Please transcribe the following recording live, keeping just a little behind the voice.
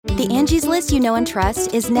The Angie's List you know and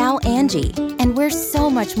trust is now Angie, and we're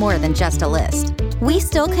so much more than just a list. We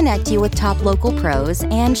still connect you with top local pros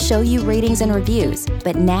and show you ratings and reviews,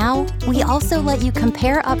 but now we also let you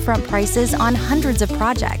compare upfront prices on hundreds of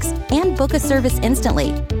projects and book a service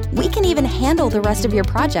instantly. We can even handle the rest of your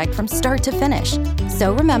project from start to finish.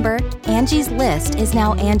 So remember, Angie's List is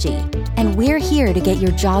now Angie, and we're here to get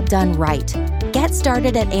your job done right. Get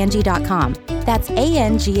started at Angie.com. That's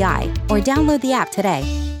ANGI, or download the app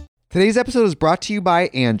today. Today's episode is brought to you by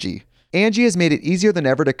Angie. Angie has made it easier than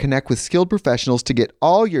ever to connect with skilled professionals to get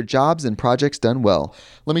all your jobs and projects done well.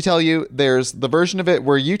 Let me tell you, there's the version of it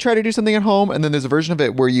where you try to do something at home, and then there's a version of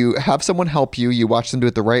it where you have someone help you, you watch them do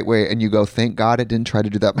it the right way, and you go, thank God I didn't try to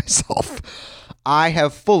do that myself. I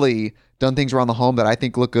have fully done things around the home that I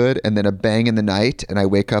think look good, and then a bang in the night, and I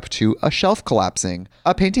wake up to a shelf collapsing,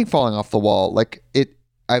 a painting falling off the wall.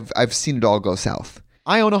 I've seen it all go south.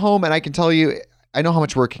 I own a home, and I can tell you, I know how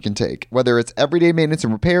much work it can take. Whether it's everyday maintenance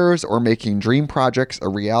and repairs or making dream projects a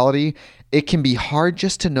reality, it can be hard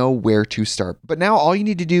just to know where to start. But now all you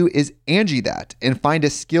need to do is Angie that and find a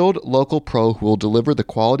skilled local pro who will deliver the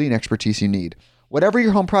quality and expertise you need. Whatever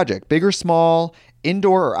your home project, big or small,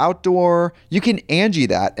 indoor or outdoor, you can Angie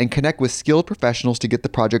that and connect with skilled professionals to get the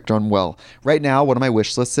project done well. Right now, one of my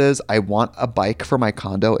wish lists is I want a bike for my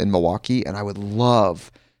condo in Milwaukee, and I would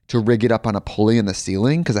love to rig it up on a pulley in the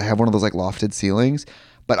ceiling because I have one of those like lofted ceilings,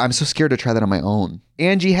 but I'm so scared to try that on my own.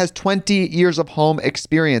 Angie has 20 years of home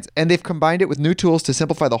experience, and they've combined it with new tools to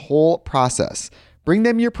simplify the whole process. Bring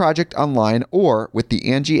them your project online or with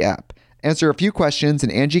the Angie app. Answer a few questions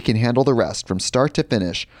and Angie can handle the rest from start to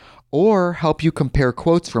finish, or help you compare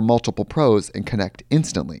quotes from multiple pros and connect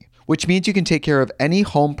instantly, which means you can take care of any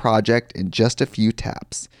home project in just a few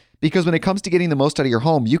taps. Because when it comes to getting the most out of your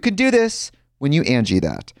home, you can do this when you Angie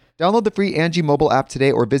that. Download the free Angie mobile app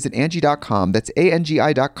today or visit Angie.com. That's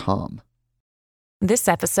ANGI.com. This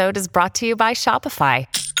episode is brought to you by Shopify.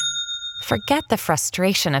 Forget the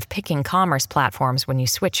frustration of picking commerce platforms when you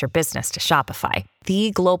switch your business to Shopify,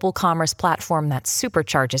 the global commerce platform that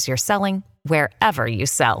supercharges your selling wherever you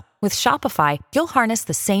sell. With Shopify, you'll harness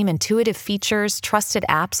the same intuitive features, trusted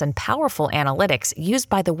apps, and powerful analytics used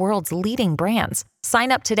by the world's leading brands.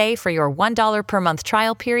 Sign up today for your $1 per month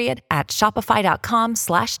trial period at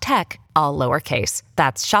shopify.com/tech, all lowercase.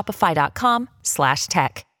 That's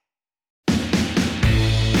shopify.com/tech.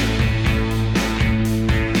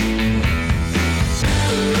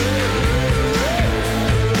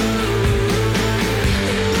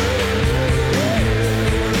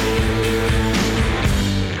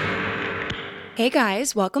 Hey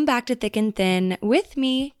guys, welcome back to Thick and Thin with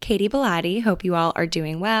me, Katie Bellotti. Hope you all are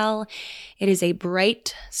doing well. It is a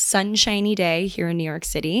bright, sunshiny day here in New York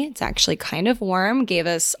City. It's actually kind of warm, gave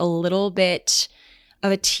us a little bit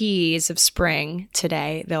of a tease of spring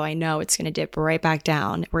today, though I know it's going to dip right back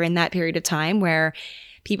down. We're in that period of time where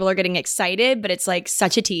people are getting excited, but it's like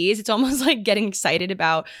such a tease. It's almost like getting excited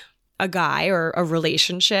about a guy or a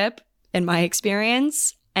relationship, in my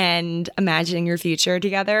experience, and imagining your future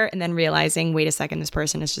together and then realizing, wait a second, this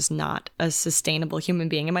person is just not a sustainable human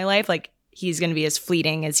being in my life. Like, he's going to be as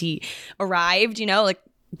fleeting as he arrived, like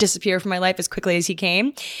disappear from my life as quickly as he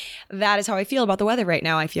came. That is how I feel about the weather right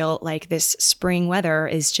now. I feel like this spring weather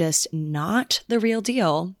is just not the real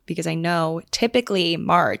deal, because I know typically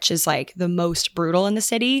March is like the most brutal in the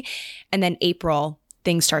city, and then April,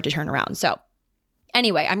 things start to turn around. So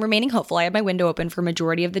anyway, I'm remaining hopeful. I had my window open for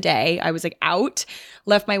majority of the day. I was like out,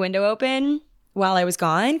 left my window open while I was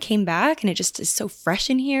gone, came back, and it just is so fresh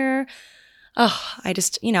in here. Oh, I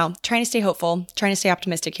just, trying to stay hopeful, trying to stay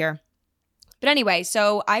optimistic here. But anyway,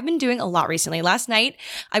 so I've been doing a lot recently. Last night,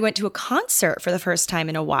 I went to a concert for the first time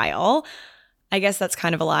in a while. I guess that's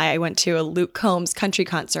kind of a lie. I went to a Luke Combs country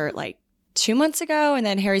concert like 2 months ago, and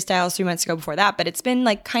then Harry Styles 3 months ago before that. But it's been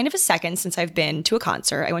like kind of a second since I've been to a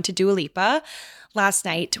concert. I went to Dua Lipa last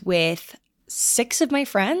night with 6 of my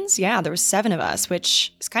friends. Yeah, there was 7 of us,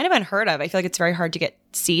 which is kind of unheard of. I feel like it's very hard to get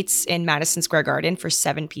seats in Madison Square Garden for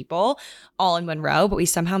 7 people all in one row, but we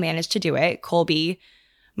somehow managed to do it.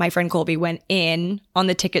 My friend Colby went in on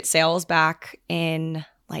the ticket sales back in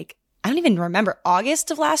I don't even remember,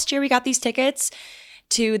 August of last year. We got these tickets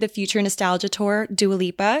to the Future Nostalgia Tour, Dua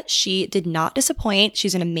Lipa. She did not disappoint.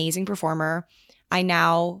 She's an amazing performer. I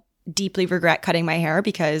now deeply regret cutting my hair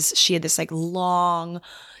because she had this long,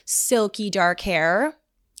 silky, dark hair.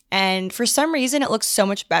 And for some reason, it looks so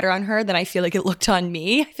much better on her than I feel like it looked on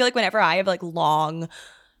me. I feel like whenever I have long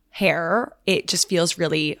hair, it just feels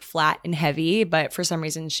really flat and heavy. But for some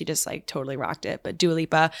reason, she just totally rocked it. But Dua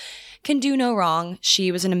Lipa can do no wrong.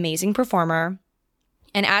 She was an amazing performer.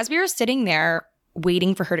 And as we were sitting there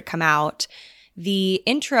waiting for her to come out, The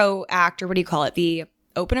intro act, or what do you call it? The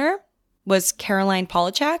opener was Caroline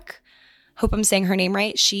Polachek. Hope I'm saying her name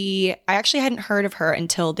right. I actually hadn't heard of her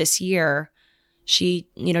until this year. She,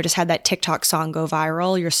 just had that TikTok song go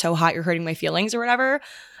viral. You're so hot, you're hurting my feelings or whatever.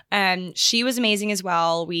 And she was amazing as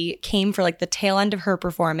well. We came for like the tail end of her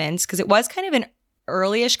performance because it was kind of an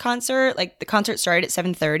early-ish concert. Like the concert started at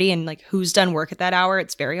 7:30 and like who's done work at that hour?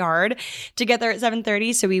 It's very hard to get there at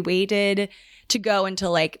 7:30. So we waited to go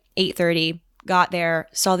until like 8:30, got there,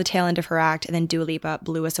 saw the tail end of her act, and then Dua Lipa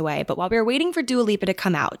blew us away. But while we were waiting for Dua Lipa to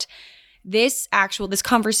come out, this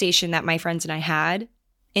conversation that my friends and I had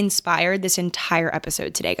inspired this entire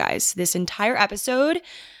episode today, guys. This entire episode,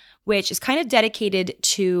 which is kind of dedicated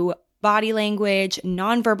to body language,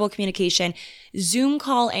 nonverbal communication, Zoom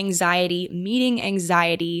call anxiety, meeting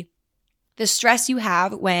anxiety, the stress you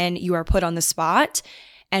have when you are put on the spot,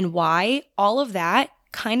 and why all of that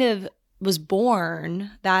kind of was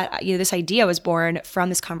born, this idea was born from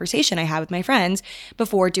this conversation I had with my friends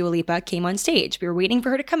before Dua Lipa came on stage. We were waiting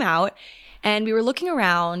for her to come out, and we were looking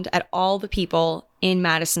around at all the people in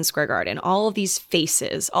Madison Square Garden, all of these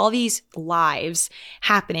faces, all these lives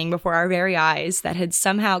happening before our very eyes that had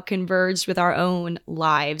somehow converged with our own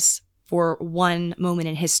lives for one moment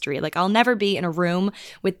in history. Like, I'll never be in a room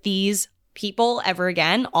with these people ever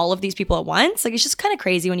again, all of these people at once. Like, it's just kind of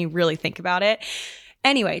crazy when you really think about it.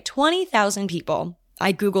 Anyway, 20,000 people,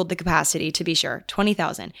 I Googled the capacity to be sure,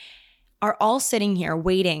 20,000, are all sitting here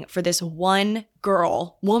waiting for this one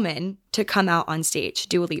woman, to come out on stage,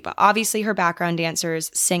 Dua Lipa. Obviously, her background dancers,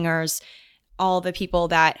 singers, all the people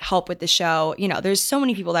that help with the show. There's so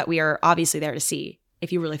many people that we are obviously there to see,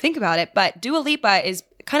 if you really think about it. But Dua Lipa is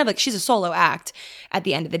kind of like, she's a solo act at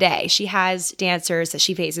the end of the day. She has dancers that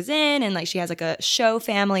she phases in, and like she has like a show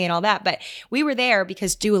family and all that. But we were there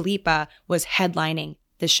because Dua Lipa was headlining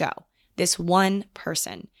the show. This one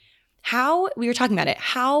person. We were talking about it.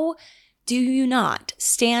 How do you not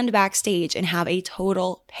stand backstage and have a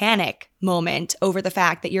total panic moment over the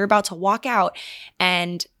fact that you're about to walk out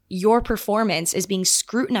and your performance is being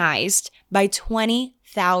scrutinized by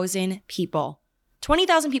 20,000 people?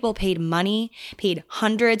 20,000 people paid money, paid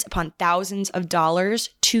hundreds upon thousands of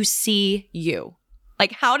dollars to see you.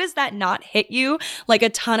 Like, how does that not hit you like a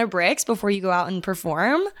ton of bricks before you go out and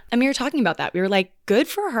perform? I mean, we were talking about that. We were like, good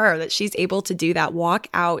for her that she's able to do that, walk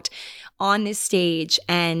out on this stage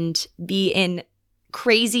and be in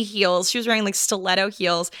crazy heels. She was wearing like stiletto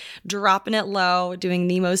heels, dropping it low, doing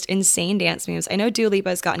the most insane dance moves. I know Dua Lipa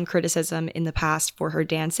has gotten criticism in the past for her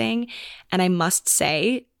dancing, and I must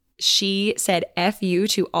say, she said F you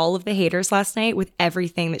to all of the haters last night with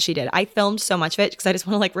everything that she did. I filmed so much of it because I just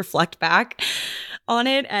want to like reflect back on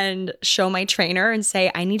it and show my trainer and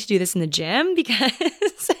say, I need to do this in the gym because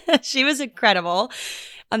she was incredible,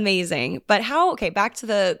 amazing. But back to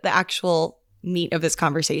the actual meat of this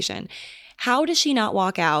conversation. How does she not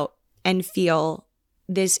walk out and feel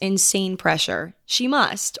this insane pressure? She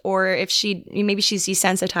must, or if maybe she's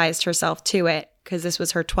desensitized herself to it, because this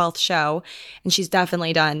was her 12th show, and she's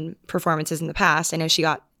definitely done performances in the past. I know she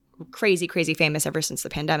got crazy, crazy famous ever since the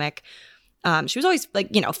pandemic. She was always like,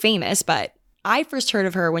 famous, but I first heard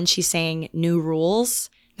of her when she sang New Rules,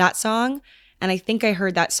 that song. And I think I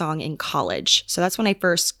heard that song in college. So that's when I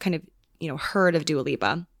first kind of, heard of Dua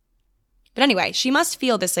Lipa. But anyway, she must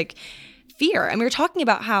feel this like fear. And we were talking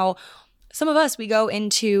about how some of us, we go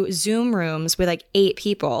into Zoom rooms with like 8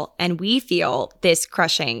 people and we feel this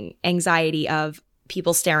crushing anxiety of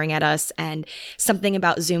people staring at us and something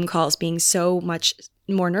about Zoom calls being so much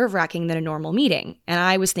more nerve-wracking than a normal meeting. And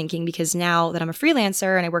I was thinking, because now that I'm a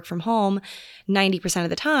freelancer and I work from home 90% of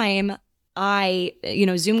the time,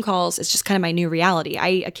 Zoom calls is just kind of my new reality.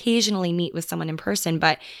 I occasionally meet with someone in person,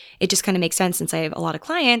 but it just kind of makes sense since I have a lot of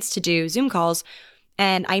clients to do Zoom calls.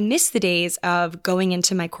 And I miss the days of going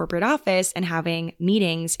into my corporate office and having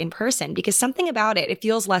meetings in person, because something about it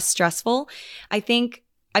feels less stressful. We're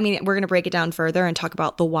going to break it down further and talk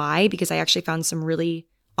about the why, because I actually found some really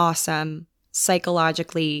awesome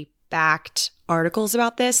psychologically backed articles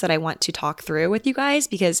about this that I want to talk through with you guys,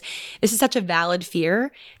 because this is such a valid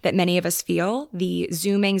fear that many of us feel, the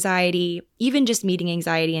Zoom anxiety, even just meeting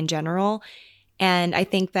anxiety in general. And I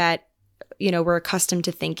think that we're accustomed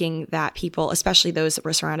to thinking that people, especially those that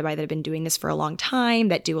we're surrounded by that have been doing this for a long time,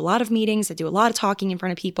 that do a lot of meetings, that do a lot of talking in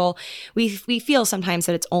front of people, we feel sometimes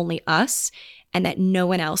that it's only us and that no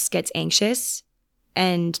one else gets anxious.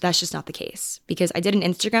 And that's just not the case, because I did an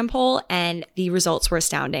Instagram poll and the results were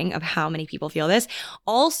astounding of how many people feel this.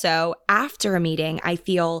 Also, after a meeting, I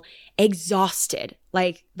feel exhausted,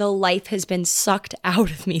 like the life has been sucked out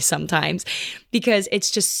of me sometimes, because it's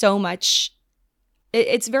just so much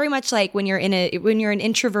it's very much like when you're an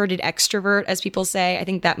introverted extrovert, as people say. I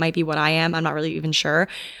think that might be what I am. I'm not really even sure.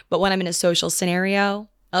 But when I'm in a social scenario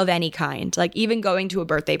of any kind, like even going to a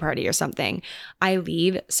birthday party or something, I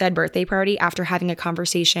leave said birthday party after having a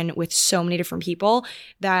conversation with so many different people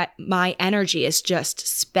that my energy is just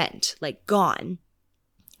spent, like gone.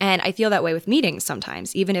 And I feel that way with meetings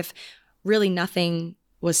sometimes, even if really nothing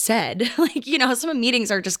was said. Like, some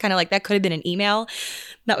meetings are just kind of like, that could have been an email.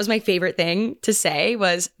 That was my favorite thing to say,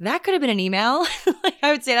 was that could have been an email. Like,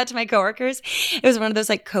 I would say that to my coworkers. It was one of those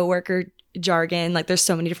like coworker jargon. Like, there's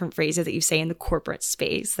so many different phrases that you say in the corporate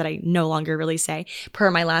space that I no longer really say,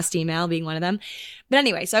 per my last email being one of them. But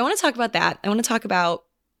anyway, so I want to talk about that. I want to talk about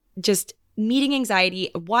just meeting anxiety,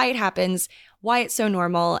 why it happens, why it's so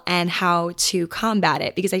normal, and how to combat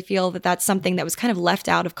it. Because I feel that that's something that was kind of left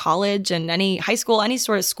out of college and any high school, any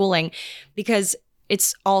sort of schooling, because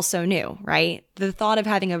it's all so new, right? The thought of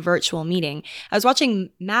having a virtual meeting. I was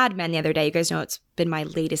watching Mad Men the other day. You guys know it's been my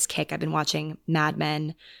latest kick. I've been watching Mad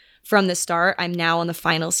Men from the start. I'm now on the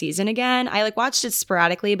final season again. I watched it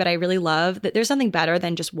sporadically, but I really love that there's something better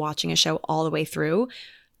than just watching a show all the way through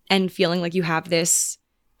and feeling like you have this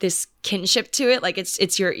kinship to it. Like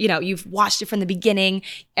it's your, you've watched it from the beginning.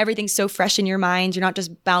 Everything's so fresh in your mind. You're not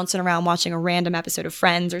just bouncing around watching a random episode of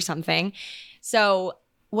Friends or something. So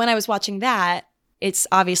when I was watching that, it's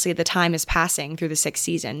obviously the time is passing through the 6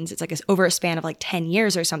 seasons. It's like over a span of like 10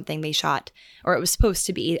 years or something they shot, or it was supposed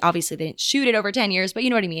to be. Obviously they didn't shoot it over 10 years, but you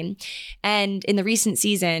know what I mean. And in the recent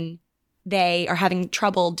season, they are having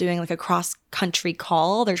trouble doing like a cross-country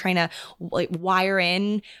call. They're trying to like wire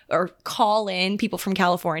in or call in people from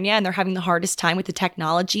California, and they're having the hardest time with the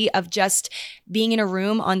technology of just being in a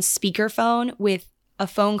room on speakerphone with a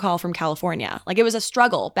phone call from California. Like, it was a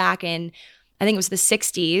struggle back in, I think it was the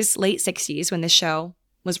 60s, late 60s, when this show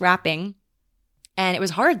was wrapping, and it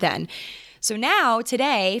was hard then. So now,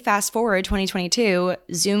 today, fast forward 2022,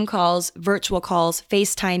 Zoom calls, virtual calls,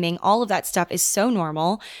 FaceTiming, all of that stuff is so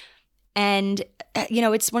normal. And,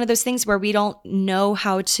 it's one of those things where we don't know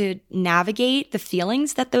how to navigate the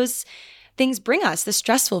feelings that those things bring us, the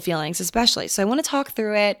stressful feelings especially. So I want to talk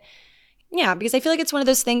through it. Yeah, because I feel like it's one of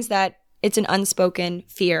those things that it's an unspoken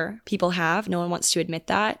fear people have. No one wants to admit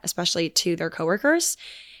that, especially to their coworkers,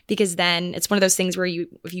 because then it's one of those things where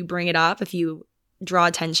if you bring it up, if you draw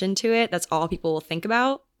attention to it, that's all people will think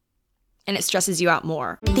about. And it stresses you out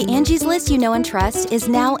more. The Angie's List you know and trust is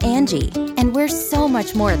now Angie, and we're so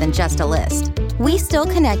much more than just a list. We still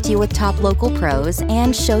connect you with top local pros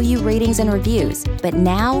and show you ratings and reviews, but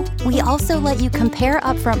now we also let you compare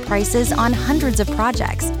upfront prices on hundreds of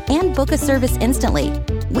projects and book a service instantly.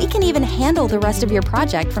 We can even handle the rest of your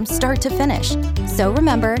project from start to finish. So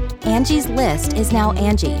remember, Angie's List is now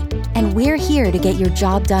Angie, and we're here to get your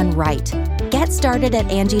job done right. Get started at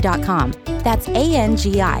Angie.com. That's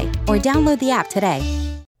ANGI, or download the app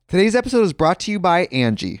today. Today's episode is brought to you by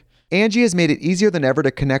Angie. Angie has made it easier than ever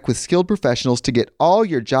to connect with skilled professionals to get all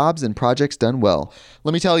your jobs and projects done well.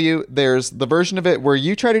 Let me tell you, there's the version of it where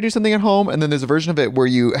you try to do something at home, and then there's a version of it where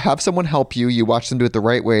you have someone help you, you watch them do it the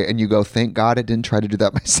right way, and you go, thank God I didn't try to do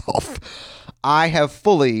that myself. I have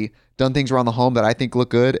fully done things around the home that I think look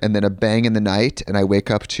good, and then a bang in the night, and I wake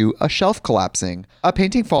up to a shelf collapsing, a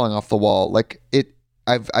painting falling off the wall.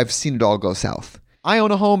 I've seen it all go south. I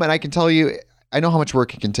own a home, and I can tell you, I know how much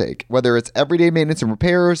work it can take. Whether it's everyday maintenance and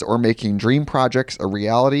repairs or making dream projects a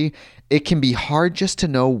reality, it can be hard just to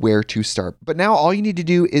know where to start. But now all you need to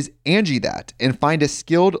do is Angie that and find a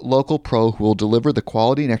skilled local pro who will deliver the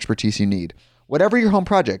quality and expertise you need. Whatever your home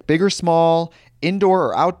project, big or small, indoor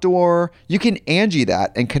or outdoor, you can Angie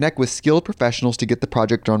that and connect with skilled professionals to get the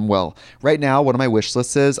project done well. Right now, one of my wish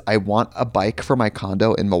lists is I want a bike for my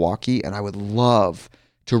condo in Milwaukee, and I would love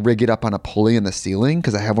to rig it up on a pulley in the ceiling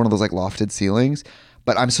because I have one of those like lofted ceilings,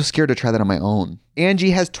 but I'm so scared to try that on my own.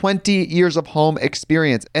 Angie has 20 years of home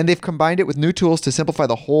experience, and they've combined it with new tools to simplify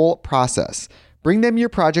the whole process. Bring them your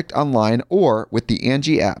project online or with the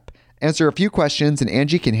Angie app. Answer a few questions and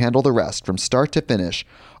Angie can handle the rest from start to finish,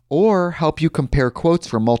 or help you compare quotes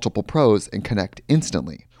from multiple pros and connect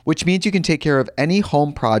instantly, which means you can take care of any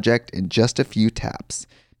home project in just a few taps.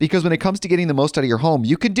 Because when it comes to getting the most out of your home,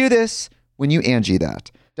 you can do this when you Angie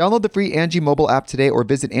that. Download the free Angie mobile app today or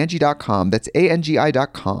visit Angie.com. That's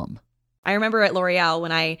ANGI.com. I remember at L'Oreal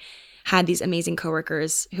when I had these amazing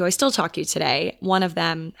coworkers who I still talk to today. One of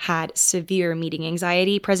them had severe meeting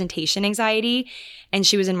anxiety, presentation anxiety, and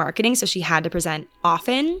she was in marketing, so she had to present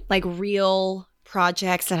often, like real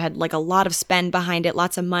projects that had like a lot of spend behind it,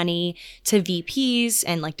 lots of money, to VPs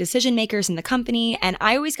and like decision makers in the company. And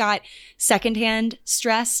I always got secondhand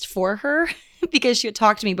stressed for her because she had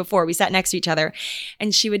talked to me before. We sat next to each other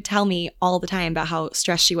and she would tell me all the time about how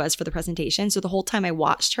stressed she was for the presentation. So the whole time I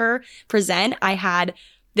watched her present, I had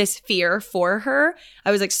this fear for her.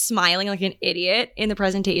 I was like smiling like an idiot in the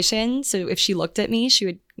presentation. So if she looked at me, she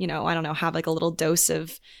would, I don't know, have like a little dose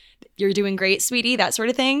of, "You're doing great, sweetie," that sort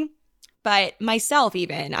of thing. But myself,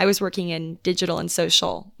 even, I was working in digital and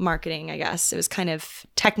social marketing, I guess. It was kind of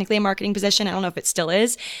technically a marketing position. I don't know if it still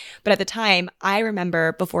is. But at the time, I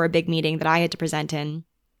remember before a big meeting that I had to present in,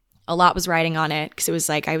 a lot was riding on it because it was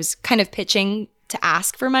like I was kind of pitching to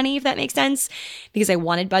ask for money, if that makes sense, because I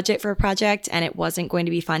wanted budget for a project and it wasn't going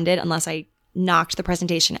to be funded unless I knocked the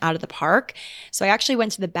presentation out of the park. So I actually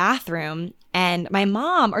went to the bathroom and my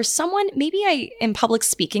mom or someone, maybe in public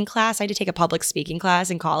speaking class, I had to take a public speaking class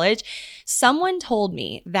in college. Someone told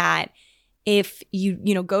me that if you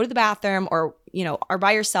go to the bathroom or are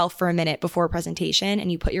by yourself for a minute before a presentation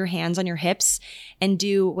and you put your hands on your hips and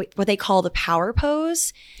do what they call the power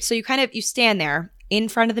pose. So you stand there in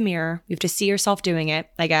front of the mirror. You have to see yourself doing it,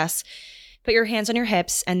 I guess. Put your hands on your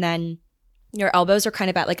hips and then your elbows are kind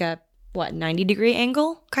of at like a 90-degree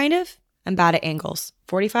angle, kind of? I'm bad at angles.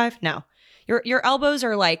 45? No. Your elbows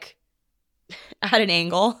are like at an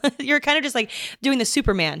angle. You're kind of just like doing the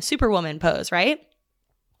Superwoman pose, right?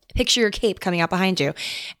 Picture your cape coming out behind you.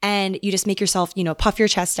 And you just make yourself, puff your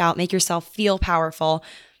chest out, make yourself feel powerful.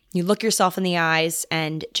 You look yourself in the eyes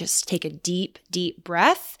and just take a deep, deep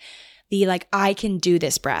breath. The like, I can do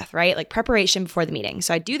this breath, right? Like preparation before the meeting.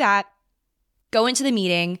 So I do that. Go into the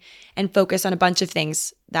meeting and focus on a bunch of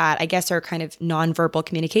things that I guess are kind of nonverbal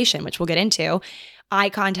communication, which we'll get into. Eye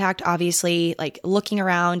contact, obviously, like looking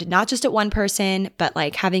around, not just at one person, but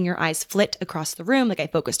like having your eyes flit across the room. Like I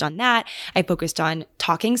focused on that. I focused on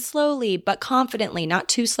talking slowly, but confidently, not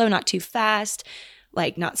too slow, not too fast,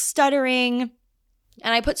 like not stuttering.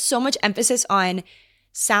 And I put so much emphasis on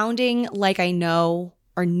sounding like I know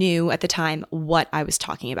or knew at the time what I was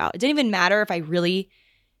talking about. It didn't even matter if I really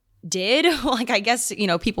did. Like, I guess,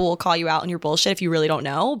 people will call you out on your bullshit if you really don't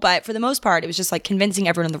know. But for the most part, it was just like convincing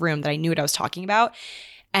everyone in the room that I knew what I was talking about.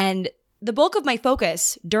 And the bulk of my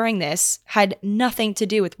focus during this had nothing to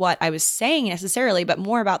do with what I was saying necessarily, but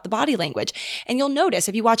more about the body language. And you'll notice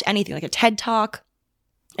if you watch anything like a TED Talk,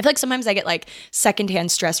 I feel like sometimes I get like secondhand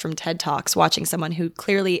stress from TED Talks watching someone who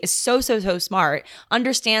clearly is so smart,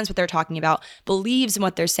 understands what they're talking about, believes in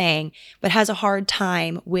what they're saying, but has a hard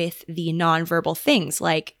time with the nonverbal things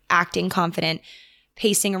like acting confident,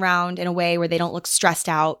 pacing around in a way where they don't look stressed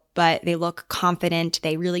out, but they look confident.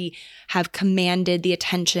 They really have commanded the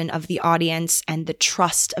attention of the audience and the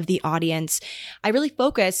trust of the audience. I really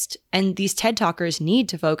focused, and these TED Talkers need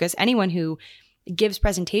to focus. Anyone who gives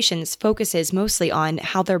presentations focuses mostly on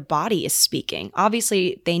how their body is speaking.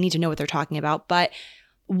 Obviously, they need to know what they're talking about, but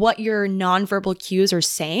what your nonverbal cues are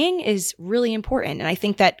saying is really important. And I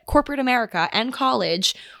think that corporate America and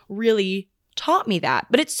college really taught me that.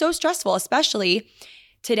 But it's so stressful, especially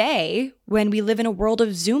today when we live in a world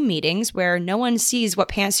of Zoom meetings where no one sees what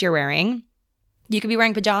pants you're wearing. You could be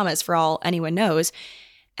wearing pajamas for all anyone knows.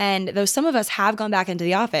 And though some of us have gone back into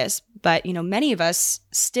the office, but many of us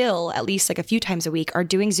still, at least like a few times a week, are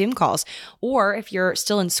doing Zoom calls. Or if you're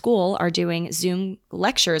still in school, are doing Zoom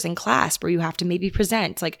lectures in class where you have to maybe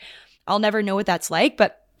present. Like, I'll never know what that's like,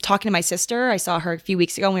 but talking to my sister, I saw her a few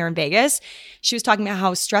weeks ago when we were in Vegas. She was talking about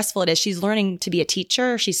how stressful it is. She's learning to be a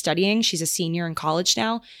teacher. She's studying. She's a senior in college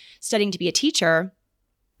now, studying to be a teacher.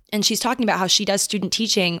 And she's talking about how she does student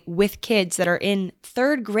teaching with kids that are in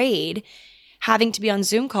third grade, having to be on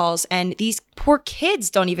Zoom calls. And these poor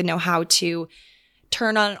kids don't even know how to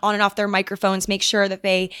turn on and off their microphones, make sure that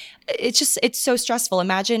it's so stressful.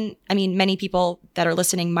 Imagine, many people that are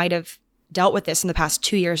listening might have dealt with this in the past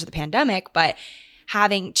 2 years of the pandemic, but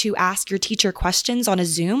having to ask your teacher questions on a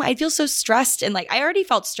Zoom, I'd feel so stressed. And like, I already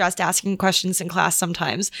felt stressed asking questions in class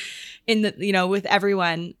sometimes with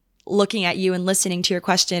everyone looking at you and listening to your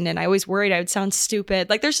question. And I always worried I would sound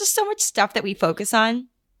stupid. Like, there's just so much stuff that we focus on.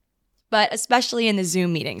 But especially in the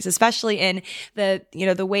Zoom meetings, especially in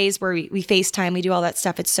the ways where we FaceTime, we do all that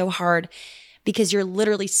stuff, it's so hard because you're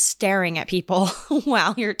literally staring at people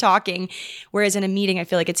while you're talking. Whereas in a meeting, I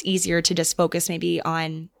feel like it's easier to just focus maybe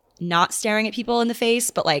on not staring at people in the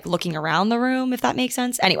face, but like looking around the room, if that makes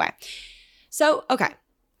sense. Anyway, so, okay,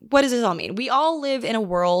 what does this all mean? We all live in a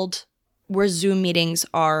world where Zoom meetings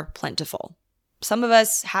are plentiful. Some of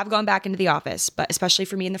us have gone back into the office, but especially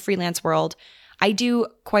for me in the freelance world, I do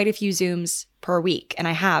quite a few Zooms per week, and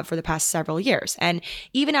I have for the past several years. And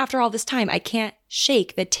even after all this time, I can't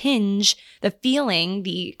shake, the tinge, the feeling,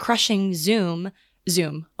 the crushing Zoom.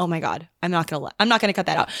 Oh my God. I'm not going to cut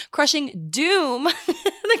that out. Crushing doom,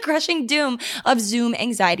 the crushing doom of Zoom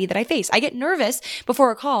anxiety that I face. I get nervous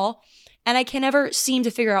before a call and I can never seem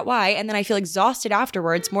to figure out why. And then I feel exhausted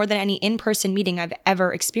afterwards more than any in-person meeting I've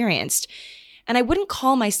ever experienced. And I wouldn't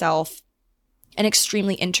call myself an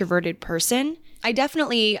extremely introverted person. I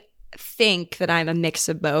definitely think that I'm a mix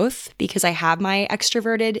of both because I have my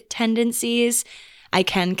extroverted tendencies. I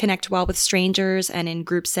can connect well with strangers and in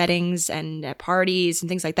group settings and at parties and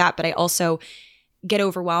things like that, but I also get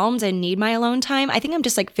overwhelmed and need my alone time. I think I'm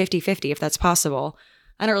just like 50-50 if that's possible.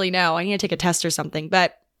 I don't really know. I need to take a test or something.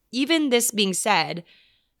 But even this being said,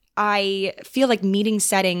 I feel like meeting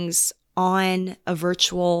settings on a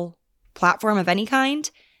virtual platform of any kind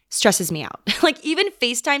stresses me out. Like even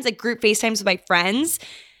FaceTimes, like group FaceTimes with my friends,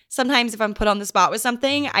 sometimes if I'm put on the spot with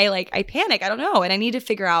something, I panic. I don't know. And I need to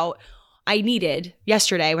figure out, I needed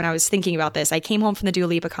yesterday when I was thinking about this, I came home from the Dua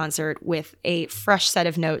Lipa concert with a fresh set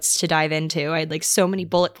of notes to dive into. I had like so many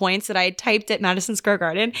bullet points that I had typed at Madison Square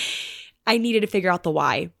Garden. I needed to figure out the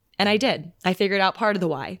why. And I did. I figured out part of the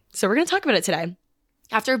why. So we're going to talk about it today.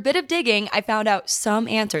 After a bit of digging, I found out some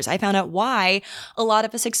answers. I found out why a lot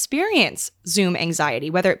of us experience Zoom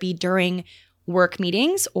anxiety, whether it be during work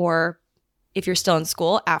meetings or if you're still in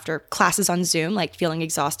school after classes on Zoom, like feeling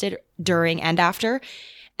exhausted during and after,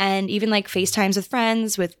 and even like FaceTimes with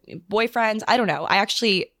friends, with boyfriends. I don't know. I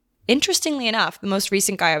actually, interestingly enough, the most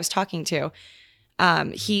recent guy I was talking to,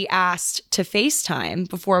 he asked to FaceTime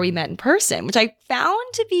before we met in person, which I found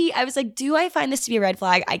to be, I was like, do I find this to be a red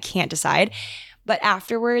flag? I can't decide. But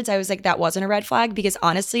afterwards, I was like, that wasn't a red flag because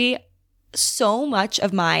honestly, so much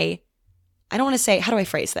of my, I don't want to say, how do I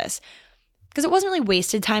phrase this? Because it wasn't really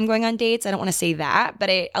wasted time going on dates. I don't want to say that, but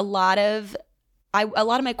a lot of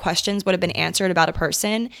my questions would have been answered about a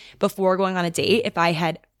person before going on a date if I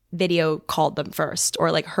had video called them first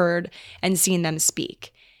or like heard and seen them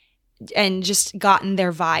speak and just gotten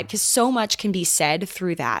their vibe, because so much can be said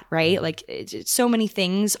through that, right? Like so many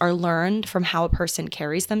things are learned from how a person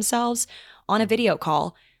carries themselves on a video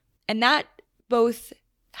call. And that both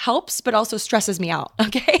helps, but also stresses me out.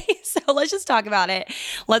 Okay. So let's just talk about it.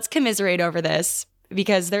 Let's commiserate over this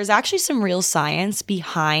because there's actually some real science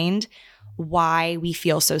behind why we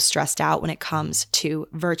feel so stressed out when it comes to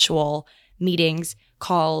virtual meetings,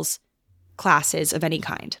 calls, classes of any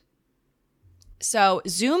kind. So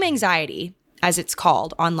Zoom anxiety, as it's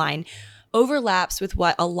called online, overlaps with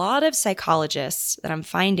what a lot of psychologists that I'm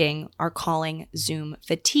finding are calling Zoom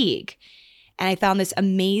fatigue. And I found this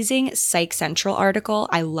amazing Psych Central article.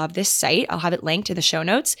 I love this site. I'll have it linked in the show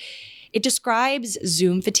notes. It describes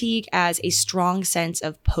Zoom fatigue as a strong sense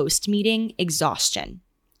of post-meeting exhaustion.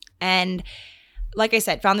 And like I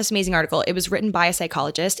said, found this amazing article. It was written by a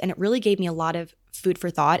psychologist, and it really gave me a lot of food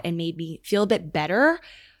for thought and made me feel a bit better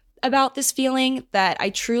about this feeling that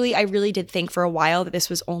I really did think for a while that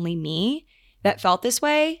this was only me that felt this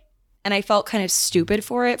way. And I felt kind of stupid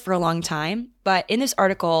for it for a long time. But in this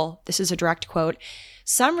article, this is a direct quote,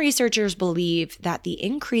 some researchers believe that the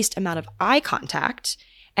increased amount of eye contact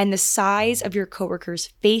and the size of your coworkers'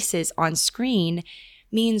 faces on screen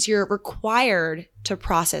means you're required to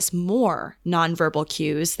process more nonverbal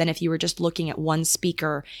cues than if you were just looking at one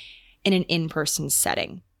speaker in an in-person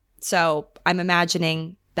setting. So I'm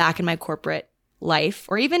imagining back in my corporate life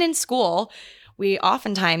or even in school, we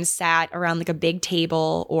oftentimes sat around like a big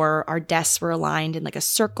table or our desks were aligned in like a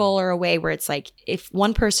circle or a way where it's like if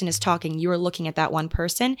one person is talking, you are looking at that one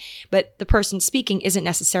person, but the person speaking isn't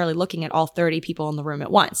necessarily looking at all 30 people in the room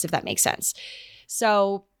at once, if that makes sense.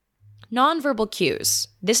 So nonverbal cues,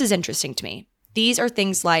 this is interesting to me. These are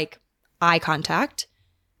things like eye contact,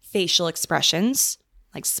 facial expressions,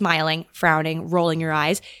 like smiling, frowning, rolling your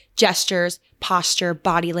eyes, gestures, posture,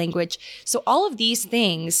 body language. So all of these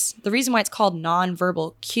things, the reason why it's called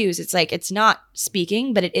nonverbal cues, it's like it's not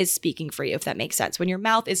speaking, but it is speaking for you, if that makes sense. When your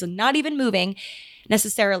mouth is not even moving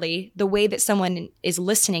necessarily, the way that someone is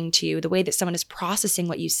listening to you, the way that someone is processing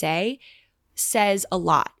what you say says a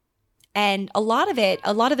lot. And a lot of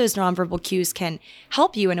those nonverbal cues can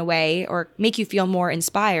help you in a way or make you feel more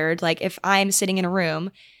inspired. Like if I'm sitting in a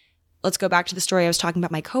room, let's go back to the story I was talking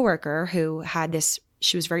about my coworker who had this,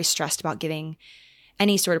 she was very stressed about giving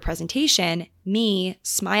any sort of presentation. Me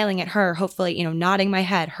smiling at her, hopefully, nodding my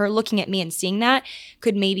head, her looking at me and seeing that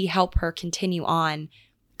could maybe help her continue on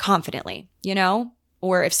confidently,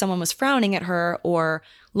 Or if someone was frowning at her or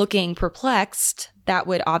looking perplexed, that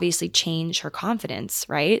would obviously change her confidence,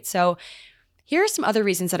 right? So here are some other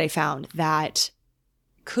reasons that I found that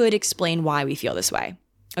could explain why we feel this way.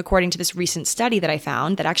 According to this recent study that I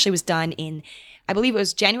found that actually was done in, I believe it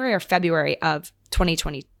was January or February of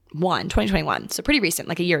 2021. So pretty recent,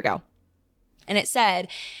 like a year ago. And it said,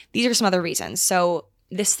 these are some other reasons. So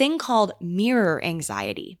this thing called mirror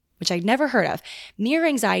anxiety, which I'd never heard of. Mirror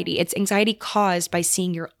anxiety, it's anxiety caused by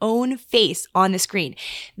seeing your own face on the screen.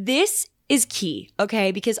 This is key,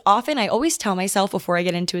 okay? Because often I always tell myself before I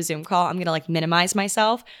get into a Zoom call, I'm gonna like minimize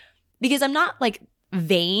myself because I'm not like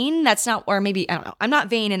vain. That's not, or maybe, I don't know. I'm not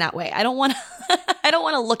vain in that way. I don't want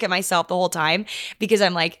to look at myself the whole time because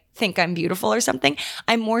I'm like, think I'm beautiful or something.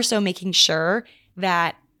 I'm more so making sure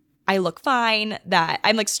that I look fine, that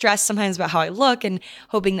I'm like stressed sometimes about how I look and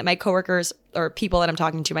hoping that my coworkers or people that I'm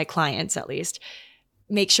talking to, my clients at least,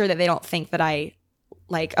 make sure that they don't think that I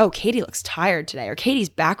like, oh, Katie looks tired today, or Katie's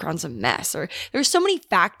background's a mess, or there's so many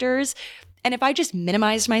factors. And if I just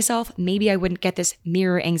minimized myself, maybe I wouldn't get this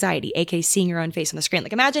mirror anxiety, aka seeing your own face on the screen.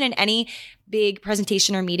 Like imagine in any big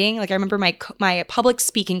presentation or meeting, like I remember my public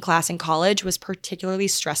speaking class in college was particularly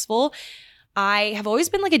stressful. I have always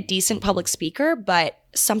been like a decent public speaker, but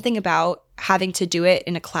something about having to do it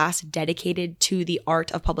in a class dedicated to the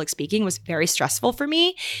art of public speaking was very stressful for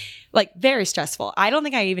me. Like very stressful. I don't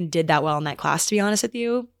think I even did that well in that class, to be honest with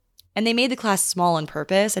you. And they made the class small on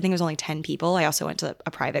purpose. I think it was only 10 people. I also went to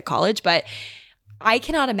a private college, but I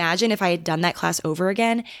cannot imagine if I had done that class over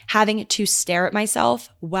again, having to stare at myself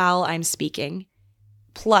while I'm speaking,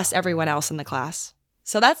 plus everyone else in the class.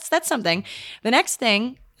 So that's something. The next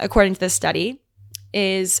thing, according to this study,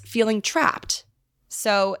 is feeling trapped.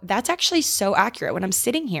 So that's actually so accurate. When I'm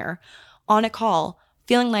sitting here on a call,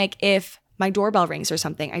 feeling like if my doorbell rings or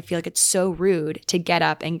something, I feel like it's so rude to get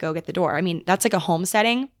up and go get the door. I mean, that's like a home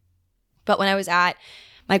setting. But when I was at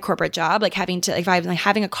my corporate job, like if I was like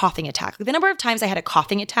having a coughing attack, like the number of times I had a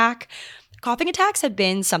coughing attacks have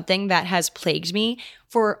been something that has plagued me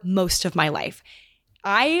for most of my life.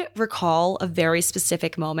 I recall a very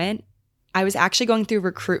specific moment. I was actually going through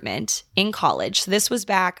recruitment in college. So this was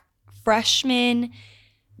back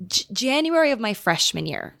January of my freshman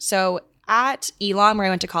year. So at Elon, where I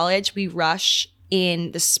went to college, we rush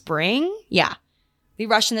in the spring. Yeah. We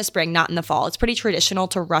rush in the spring, not in the fall. It's pretty traditional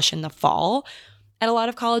to rush in the fall. At a lot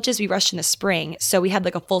of colleges, we rushed in the spring. So we had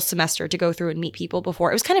like a full semester to go through and meet people before.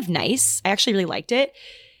 It was kind of nice. I actually really liked it.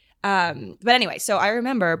 But anyway, so I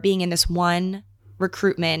remember being in this one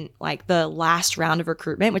recruitment, like the last round of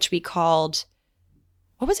recruitment, which we called,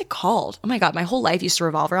 what was it called? Oh my God, my whole life used to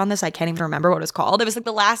revolve around this. I can't even remember what it was called. It was like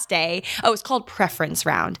the last day. Oh, it was called preference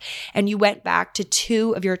round. And you went back to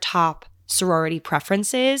two of your top sorority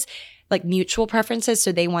preferences, like mutual preferences.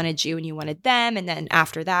 So they wanted you and you wanted them. And then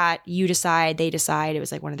after that, you decide, they decide. It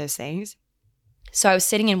was like one of those things. So I was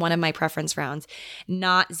sitting in one of my preference rounds,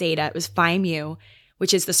 not Zeta. It was Phi Mu,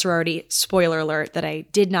 which is the sorority, spoiler alert, that I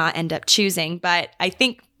did not end up choosing. But I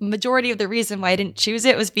think majority of the reason why I didn't choose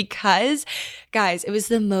it was because, guys,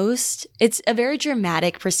 it's a very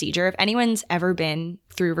dramatic procedure. If anyone's ever been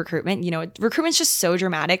through recruitment, recruitment's just so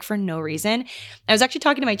dramatic for no reason. I was actually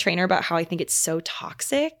talking to my trainer about how I think it's so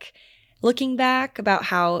toxic looking back, about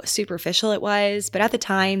how superficial it was. But at the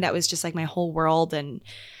time, that was just like my whole world, and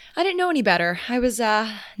I didn't know any better. I was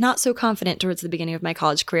not so confident towards the beginning of my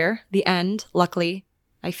college career. The end, luckily,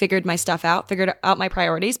 I figured my stuff out, figured out my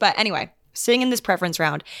priorities. But anyway, sitting in this preference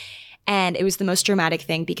round, and it was the most dramatic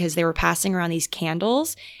thing because they were passing around these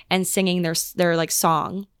candles and singing their like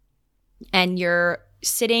song. And you're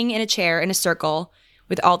sitting in a chair in a circle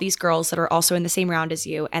with all these girls that are also in the same round as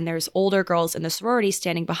you. And there's older girls in the sorority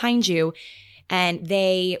standing behind you. And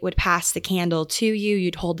they would pass the candle to you.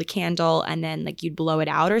 You'd hold the candle and then like you'd blow it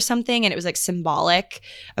out or something. And it was like symbolic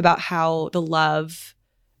about how the love,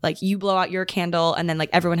 like you blow out your candle and then like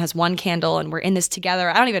everyone has one candle and we're in this together.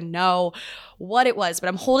 I don't even know what it was, but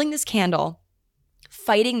I'm holding this candle,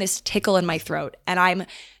 fighting this tickle in my throat. And I'm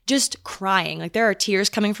just crying. Like there are tears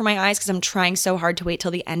coming from my eyes because I'm trying so hard to wait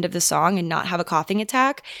till the end of the song and not have a coughing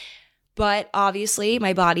attack. But obviously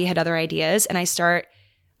my body had other ideas. And I start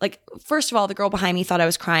like, first of all, the girl behind me thought I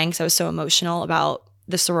was crying because I was so emotional about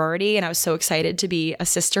the sorority and I was so excited to be a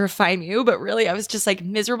sister of Phi Mu, but really I was just like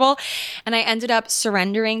miserable. And I ended up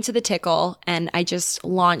surrendering to the tickle and I just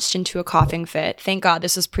launched into a coughing fit. Thank God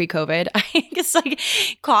this was pre-COVID. I guess like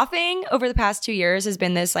coughing over the past 2 years has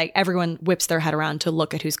been this like everyone whips their head around to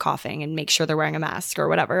look at who's coughing and make sure they're wearing a mask or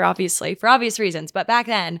whatever, obviously for obvious reasons. But back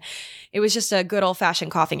then it was just a good old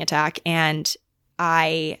fashioned coughing attack. And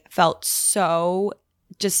I felt so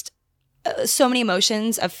many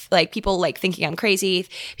emotions of like people like thinking I'm crazy,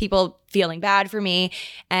 people feeling bad for me.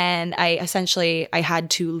 And I had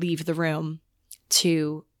to leave the room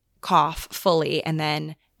to cough fully. And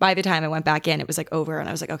then by the time I went back in, it was like over and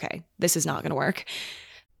I was like, okay, this is not going to work.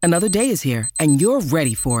 Another day is here and you're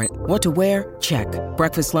ready for it. What to wear? Check.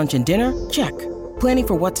 Breakfast, lunch, and dinner? Check. Planning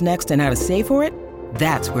for what's next and how to save for it?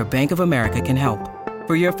 That's where Bank of America can help.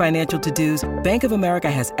 For your financial to-dos, Bank of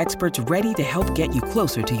America has experts ready to help get you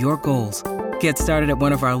closer to your goals. Get started at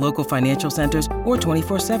one of our local financial centers or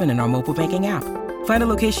 24/7 in our mobile banking app. Find a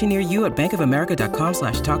location near you at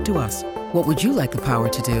bankofamerica.com/talktous. What would you like the power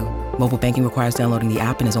to do? Mobile banking requires downloading the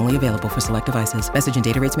app and is only available for select devices. Message and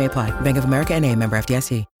data rates may apply. Bank of America N.A., member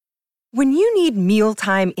FDIC. When you need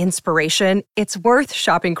mealtime inspiration, it's worth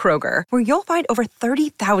shopping Kroger, where you'll find over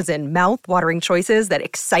 30,000 mouth-watering choices that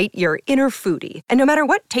excite your inner foodie. And no matter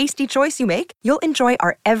what tasty choice you make, you'll enjoy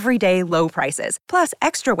our everyday low prices, plus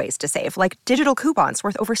extra ways to save, like digital coupons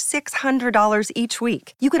worth over $600 each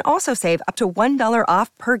week. You can also save up to $1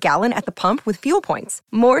 off per gallon at the pump with fuel points.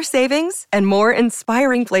 More savings and more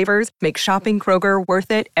inspiring flavors make shopping Kroger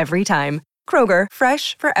worth it every time. Kroger,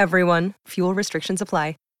 fresh for everyone. Fuel restrictions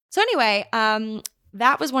apply. So anyway,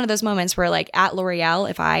 that was one of those moments where, like, at L'Oreal,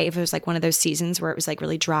 if it was like one of those seasons where it was like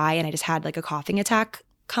really dry and I just had like a coughing attack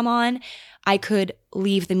come on, I could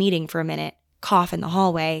leave the meeting for a minute, cough in the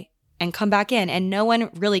hallway, and come back in, and no one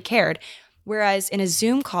really cared. Whereas in a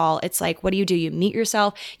Zoom call, it's like, what do? You mute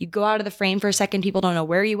yourself, you go out of the frame for a second, people don't know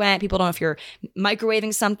where you went, people don't know if you're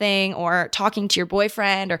microwaving something or talking to your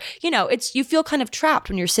boyfriend, or, you feel kind of trapped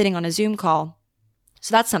when you're sitting on a Zoom call.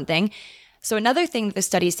 So that's something. So another thing that the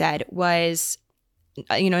study said was,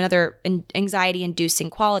 another anxiety-inducing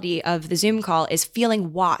quality of the Zoom call is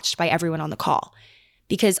feeling watched by everyone on the call.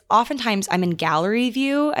 Because oftentimes I'm in gallery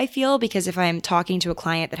view, I feel, because if I'm talking to a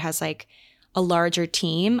client that has like a larger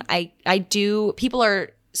team, people are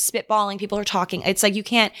spitballing, people are talking. It's like you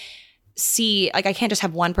can't see, like I can't just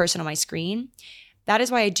have one person on my screen. That is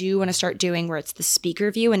why I do want to start doing where it's the speaker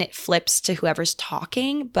view and it flips to whoever's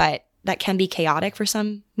talking, but that can be chaotic for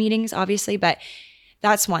some meetings, obviously, but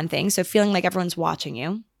that's one thing. So feeling like everyone's watching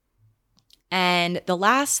you. And the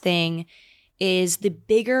last thing is the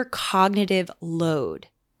bigger cognitive load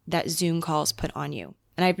that Zoom calls put on you.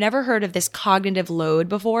 And I've never heard of this cognitive load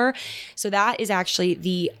before. So that is actually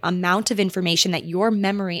the amount of information that your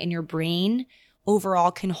memory and your brain overall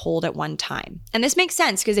can hold at one time. And this makes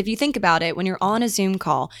sense because if you think about it, when you're on a Zoom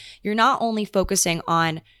call, you're not only focusing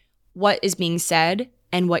on what is being said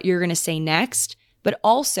and what you're going to say next, but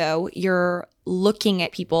also you're looking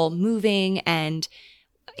at people moving and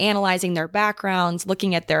analyzing their backgrounds,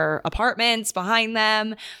 looking at their apartments behind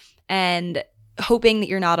them, and hoping that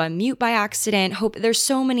you're not on mute by accident. There's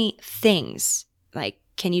so many things. Like,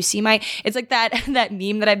 can you see it's like that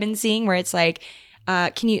meme that I've been seeing where it's like,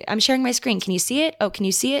 I'm sharing my screen. Can you see it? Oh, can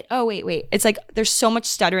you see it? Oh, wait. It's like, there's so much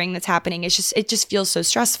stuttering that's happening. It just feels so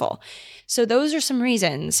stressful. So those are some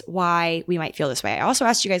reasons why we might feel this way. I also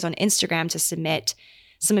asked you guys on Instagram to submit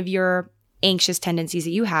some of your anxious tendencies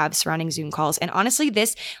that you have surrounding Zoom calls. And honestly,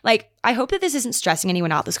 I hope that this isn't stressing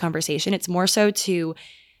anyone out, this conversation. It's more so to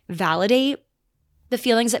validate the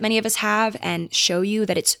feelings that many of us have and show you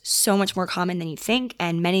that it's so much more common than you think.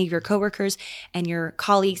 And many of your coworkers and your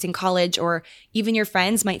colleagues in college or even your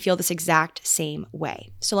friends might feel this exact same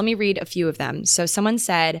way. So let me read a few of them. So someone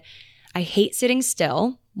said, I hate sitting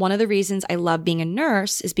still. One of the reasons I love being a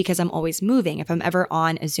nurse is because I'm always moving. If I'm ever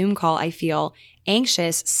on a Zoom call, I feel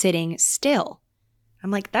anxious sitting still.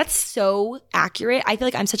 I'm like, that's so accurate. I feel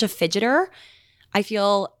like I'm such a fidgeter. I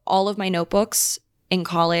feel all of my notebooks in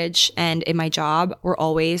college and in my job were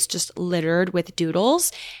always just littered with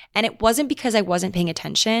doodles. And it wasn't because I wasn't paying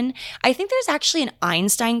attention. I think there's actually an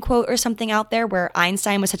Einstein quote or something out there where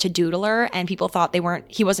Einstein was such a doodler and people thought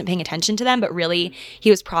he wasn't paying attention to them, but really he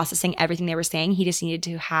was processing everything they were saying. He just needed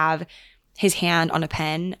to have his hand on a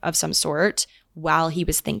pen of some sort while he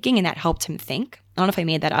was thinking, and that helped him think. I don't know if I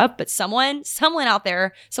made that up, but someone out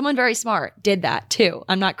there, someone very smart did that too.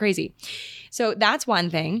 I'm not crazy. So that's one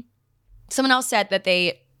thing. Someone else said that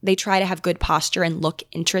they try to have good posture and look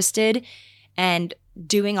interested, and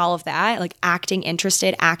doing all of that, like acting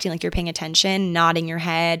interested, acting like you're paying attention, nodding your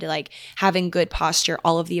head, like having good posture,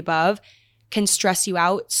 all of the above can stress you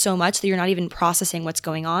out so much that you're not even processing what's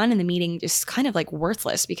going on. And the meeting is kind of like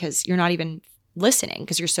worthless because you're not even listening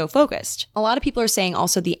because you're so focused. A lot of people are saying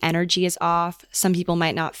also the energy is off. Some people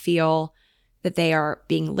might not feel that they are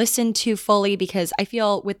being listened to fully, because I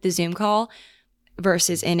feel with the Zoom call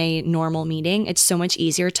versus in a normal meeting, it's so much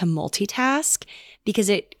easier to multitask because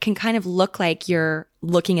it can kind of look like you're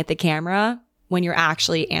looking at the camera when you're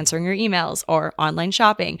actually answering your emails or online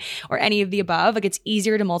shopping or any of the above. Like, it's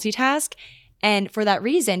easier to multitask. And for that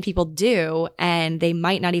reason, people do, and they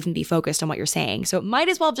might not even be focused on what you're saying. So it might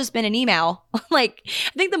as well have just been an email. Like,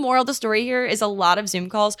 I think the moral of the story here is a lot of Zoom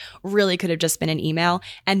calls really could have just been an email,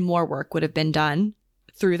 and more work would have been done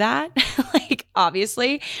through that, like,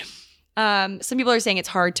 obviously. Some people are saying it's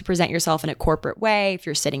hard to present yourself in a corporate way if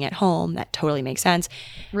you're sitting at home. That totally makes sense.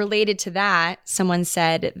 Related to that, someone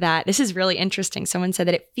said that this is really interesting. Someone said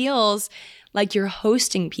that it feels like you're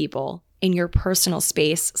hosting people in your personal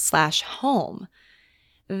space / home.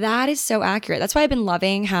 That is so accurate. That's why I've been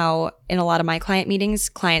loving how in a lot of my client meetings,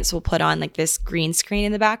 clients will put on like this green screen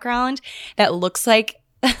in the background that looks like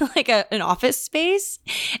an office space.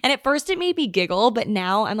 And at first it made me giggle, but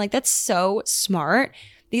now I'm like, that's so smart.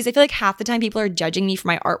 Because I feel like half the time people are judging me for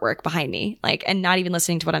my artwork behind me, and not even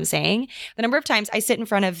listening to what I'm saying. The number of times I sit in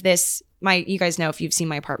front of this, you guys know if you've seen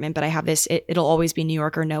my apartment, but I have this, it'll always be New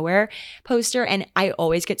York or nowhere poster. And I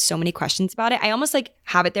always get so many questions about it. I almost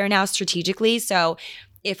have it there now strategically. So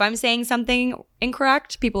if I'm saying something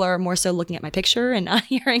incorrect, people are more so looking at my picture and not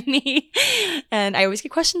hearing me. And I always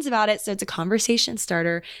get questions about it. So it's a conversation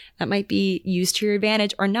starter that might be used to your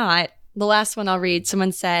advantage or not. The last one I'll read,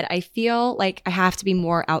 someone said, I feel like I have to be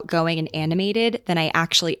more outgoing and animated than I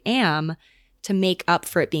actually am to make up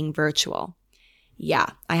for it being virtual. Yeah,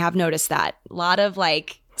 I have noticed that. A lot of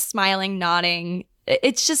smiling, nodding.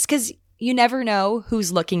 It's just because you never know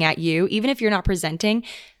who's looking at you. Even if you're not presenting,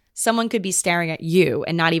 someone could be staring at you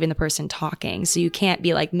and not even the person talking. So you can't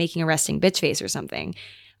be making a resting bitch face or something.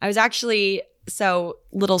 I was actually,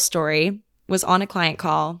 little story, was on a client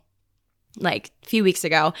call a few weeks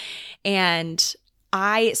ago. And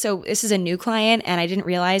this is a new client and I didn't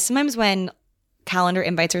realize sometimes when calendar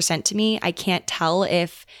invites are sent to me, I can't tell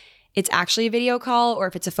if it's actually a video call or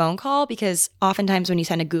if it's a phone call, because oftentimes when you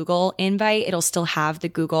send a Google invite, it'll still have the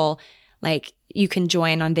Google, you can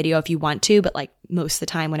join on video if you want to, but most of the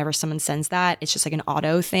time whenever someone sends that, it's just an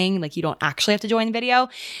auto thing. You don't actually have to join the video.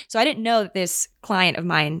 So I didn't know that this client of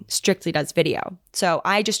mine strictly does video. So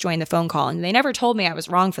I just joined the phone call and they never told me I was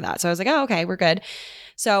wrong for that. So I was like, oh, okay, we're good.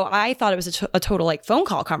 So I thought it was a total phone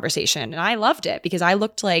call conversation and I loved it because I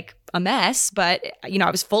looked like a mess, but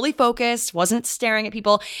I was fully focused, wasn't staring at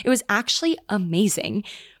people. It was actually amazing.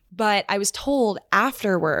 But I was told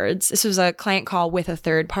afterwards, this was a client call with a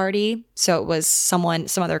third party. So it was some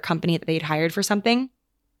other company that they'd hired for something.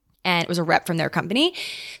 And it was a rep from their company.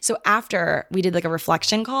 So after we did a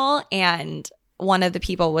reflection call and one of the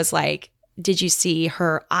people was like, did you see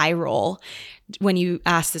her eye roll when you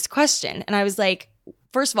asked this question? And I was like,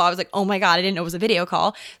 first of all, I was like, oh my God, I didn't know it was a video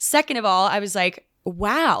call. Second of all, I was like,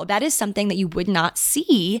 wow, that is something that you would not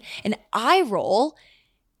see, an eye roll.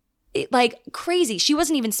 Crazy. She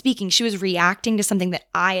wasn't even speaking. She was reacting to something that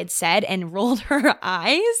I had said and rolled her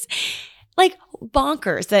eyes.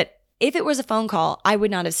 Bonkers that if it was a phone call, I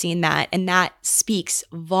would not have seen that. And that speaks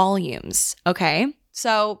volumes. Okay.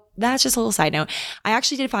 So that's just a little side note. I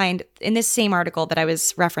actually did find in this same article that I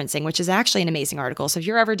was referencing, which is actually an amazing article. So if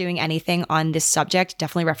you're ever doing anything on this subject,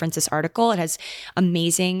 definitely reference this article. It has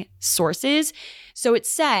amazing sources. So it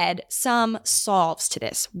said some solves to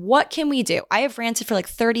this. What can we do? I have ranted for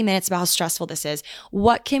 30 minutes about how stressful this is.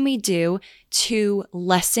 What can we do to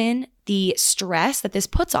lessen the stress that this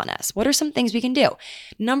puts on us? What are some things we can do?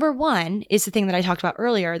 Number one is the thing that I talked about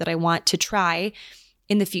earlier that I want to try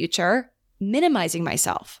in the future, minimizing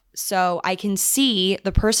myself. So I can see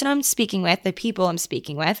the person I'm speaking with, the people I'm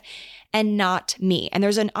speaking with, and not me. And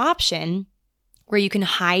there's an option where you can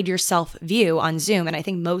hide your self view on Zoom. And I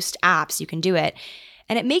think most apps you can do it.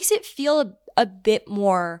 And it makes it feel a bit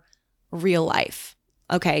more real life.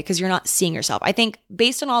 Okay. Because you're not seeing yourself. I think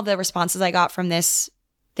based on all the responses I got from this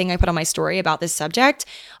thing I put on my story about this subject,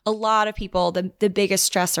 a lot of people, the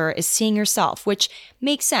biggest stressor is seeing yourself, which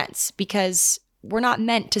makes sense because we're not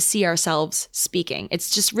meant to see ourselves speaking. It's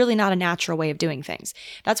just really not a natural way of doing things.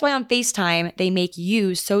 That's why on FaceTime, they make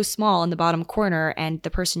you so small in the bottom corner and the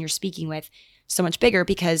person you're speaking with so much bigger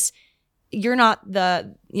because you're not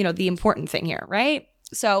the important thing here, right?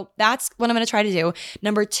 So that's what I'm going to try to do.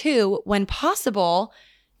 Number two, when possible,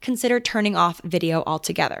 consider turning off video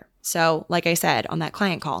altogether. So like I said on that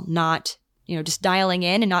client call, not, just dialing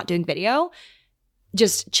in and not doing video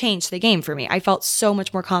just changed the game for me. I felt so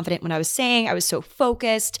much more confident when I was saying. I was so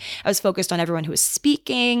focused. I was focused on everyone who was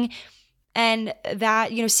speaking. And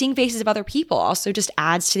that, seeing faces of other people also just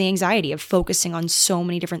adds to the anxiety of focusing on so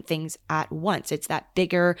many different things at once. It's that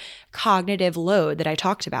bigger cognitive load that I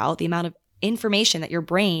talked about, the amount of information that your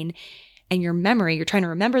brain and your memory, you're trying to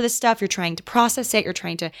remember this stuff, you're trying to process it, you're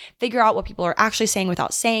trying to figure out what people are actually saying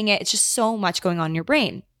without saying it. It's just so much going on in your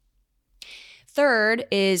brain. Third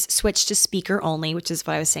is switch to speaker only, which is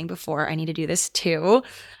what I was saying before. I need to do this too.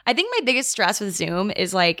 I think my biggest stress with Zoom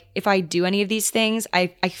is like, if I do any of these things, I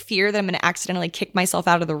fear that I'm going to accidentally kick myself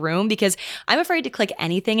out of the room because I'm afraid to click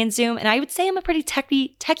anything in Zoom. And I would say I'm a pretty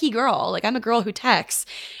techie girl. Like I'm a girl who texts.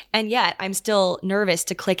 And yet I'm still nervous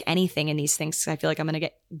to click anything in these things because I feel like I'm going to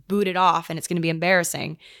get booted off and it's going to be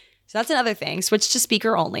embarrassing. So that's another thing. Switch to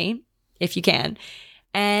speaker only if you can.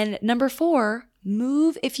 And number 4,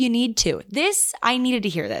 move if you need to. This, I needed to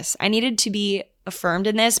hear this. I needed to be affirmed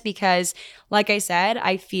in this because, like I said,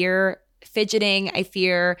 I fear fidgeting. I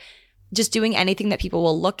fear just doing anything that people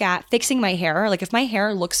will look at, fixing my hair. Like if my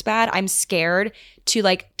hair looks bad, I'm scared to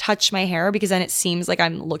like touch my hair because then it seems like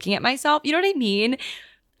I'm looking at myself. You know what I mean?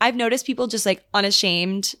 I've noticed people just like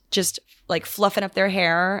unashamed, just like fluffing up their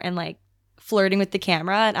hair and like flirting with the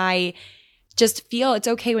camera. And I just feel it's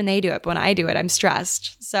okay when they do it. But when I do it, I'm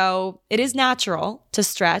stressed. So it is natural to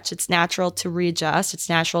stretch. It's natural to readjust. It's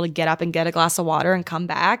natural to get up and get a glass of water and come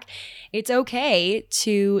back. It's okay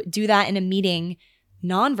to do that in a meeting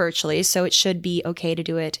non-virtually. So it should be okay to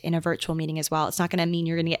do it in a virtual meeting as well. It's not going to mean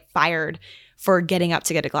you're going to get fired for getting up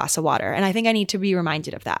to get a glass of water. And I think I need to be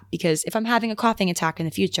reminded of that because if I'm having a coughing attack in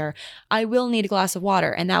the future, I will need a glass of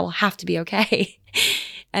water and that will have to be okay.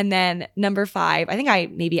 And then number 5, I think I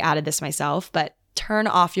maybe added this myself, but turn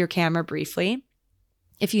off your camera briefly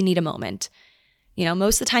if you need a moment. You know,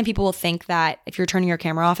 most of the time people will think that if you're turning your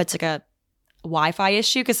camera off, it's like a Wi-Fi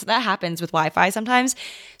issue because that happens with Wi-Fi sometimes.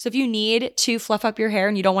 So if you need to fluff up your hair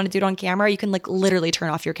and you don't want to do it on camera, you can like literally turn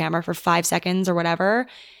off your camera for 5 seconds or whatever,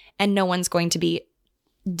 and no one's going to be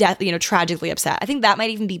tragically upset. I think that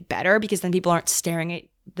might even be better because then people aren't staring at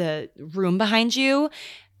the room behind you.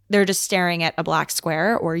 They're just staring at a black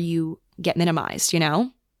square or you get minimized, you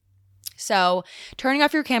know? So turning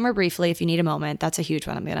off your camera briefly if you need a moment, that's a huge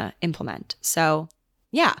one I'm going to implement. So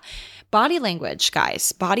yeah, body language,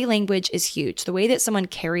 guys. Body language is huge. The way that someone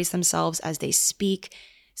carries themselves as they speak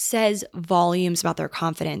says volumes about their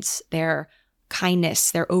confidence, their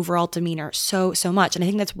kindness, their overall demeanor, so much. And I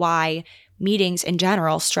think that's why meetings in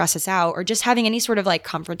general stress us out, or just having any sort of like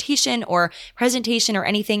confrontation or presentation or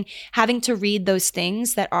anything, having to read those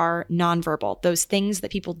things that are nonverbal, those things that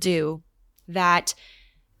people do that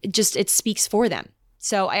just, it speaks for them.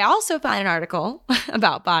 So I also found an article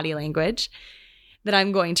about body language that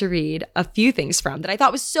I'm going to read a few things from that I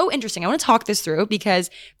thought was so interesting. I want to talk this through because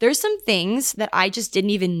there's some things that I just didn't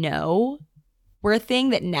even know were a thing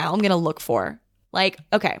that now I'm going to look for. Like,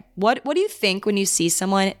 okay, what do you think when you see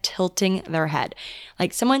someone tilting their head?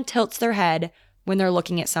 Like someone tilts their head when they're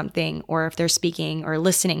looking at something or if they're speaking or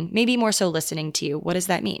listening, maybe more so listening to you. What does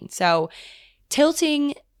that mean? So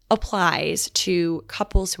tilting applies to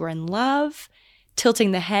couples who are in love.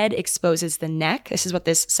 Tilting the head exposes the neck. This is what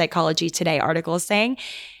this Psychology Today article is saying.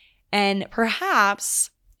 And perhaps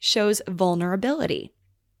shows vulnerability.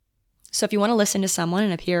 So if you want to listen to someone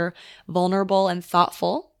and appear vulnerable and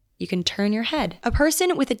thoughtful, you can turn your head. A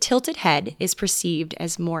person with a tilted head is perceived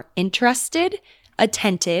as more interested,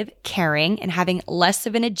 attentive, caring, and having less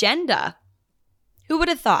of an agenda. Who would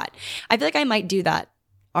have thought? I feel like I might do that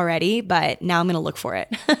already, but now I'm going to look for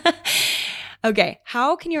it. Okay,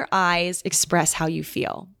 how can your eyes express how you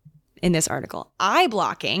feel in this article? Eye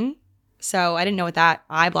blocking. So I didn't know what that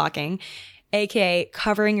eye blocking, aka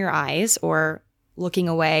covering your eyes or looking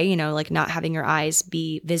away, you know, like not having your eyes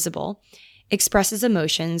be visible, expresses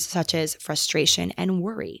emotions such as frustration and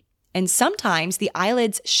worry. And sometimes the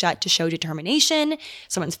eyelids shut to show determination,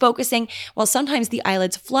 someone's focusing, while sometimes the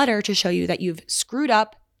eyelids flutter to show you that you've screwed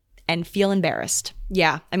up and feel embarrassed.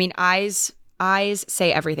 Yeah, I mean, eyes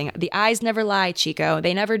say everything. The eyes never lie, Chico.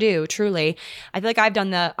 They never do, truly. I feel like I've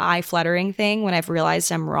done the eye fluttering thing when I've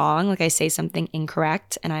realized I'm wrong. Like I say something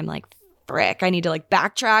incorrect and I'm like, frick, I need to like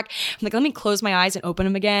backtrack. I'm like, let me close my eyes and open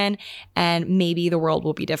them again. And maybe the world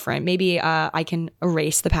will be different. Maybe I can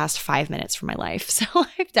erase the past 5 minutes from my life. So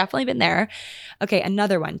I've definitely been there. Okay,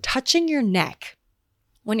 another one, touching your neck.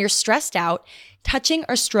 When you're stressed out, touching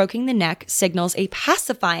or stroking the neck signals a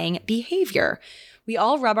pacifying behavior. We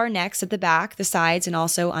all rub our necks at the back, the sides, and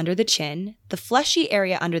also under the chin. The fleshy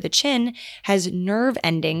area under the chin has nerve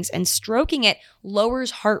endings, and stroking it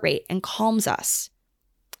lowers heart rate and calms us.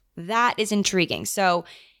 That is intriguing. So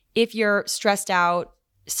if you're stressed out,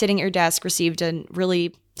 sitting at your desk, received a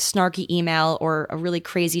really snarky email or a really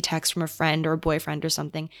crazy text from a friend or a boyfriend or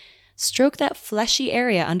something, stroke that fleshy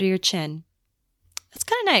area under your chin. That's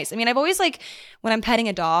kind of nice. I mean, I've always like, when I'm petting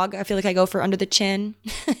a dog, I feel like I go for under the chin.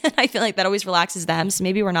 I feel like that always relaxes them. So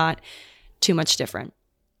maybe we're not too much different.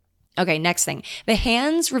 Okay, next thing. The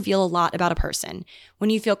hands reveal a lot about a person. When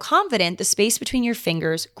you feel confident, the space between your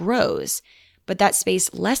fingers grows. but that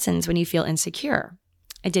space lessens when you feel insecure.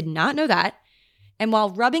 I did not know that. And while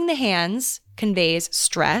rubbing the hands conveys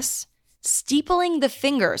stress, steepling the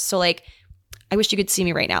fingers, so like, I wish you could see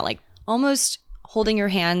me right now, like almost holding your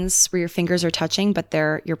hands where your fingers are touching, but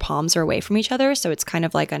your palms are away from each other. So it's kind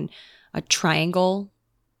of like a triangle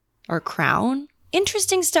or crown.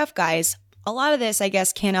 Interesting stuff, guys. A lot of this, I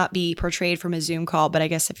guess, cannot be portrayed from a Zoom call, but I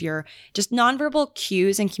guess if you're just nonverbal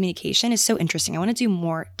cues and communication is so interesting. I want to do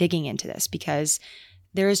more digging into this because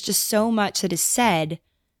there is just so much that is said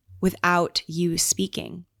without you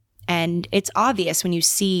speaking. And it's obvious when you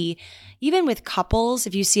see, even with couples,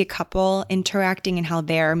 if you see a couple interacting and how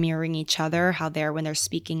they're mirroring each other, how when they're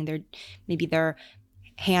speaking, maybe their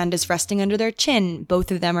hand is resting under their chin.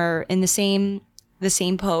 Both of them are in the same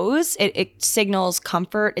pose. It signals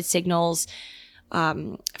comfort. It signals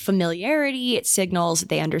familiarity. It signals that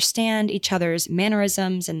they understand each other's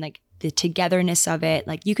mannerisms and like the togetherness of it.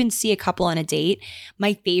 Like you can see a couple on a date.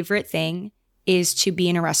 My favorite thing is to be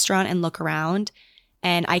in a restaurant and look around,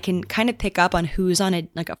 and I can kind of pick up on who's on a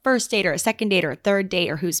first date or a second date or a third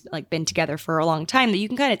date or who's like been together for a long time, that you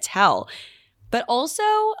can kind of tell. But also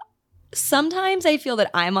sometimes I feel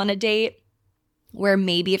that I'm on a date where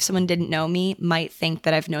maybe if someone didn't know me, might think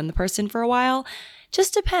that I've known the person for a while.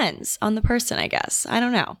 Just depends on the person, I guess. I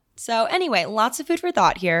don't know. So anyway, lots of food for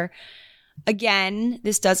thought here. Again,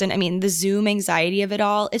 the Zoom anxiety of it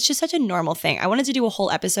all, it's just such a normal thing. I wanted to do a whole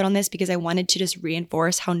episode on this because I wanted to just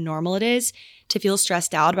reinforce how normal it is to feel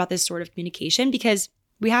stressed out about this sort of communication, because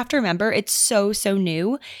we have to remember it's so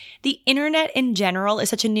new. The internet in general is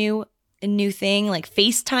such a new thing, like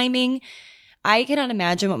FaceTiming. I cannot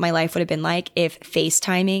imagine what my life would have been like if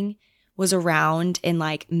FaceTiming was around in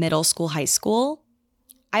like middle school, high school.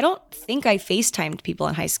 I don't think I FaceTimed people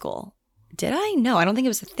in high school. Did I? No, I don't think it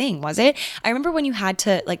was a thing, was it? I remember when you had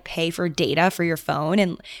to like pay for data for your phone,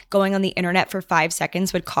 and going on the internet for 5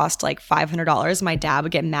 seconds would cost like $500. My dad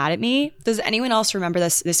would get mad at me. Does anyone else remember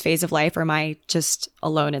this phase of life, or am I just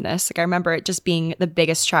alone in this? Like I remember it just being the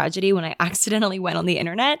biggest tragedy when I accidentally went on the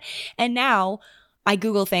internet. And now I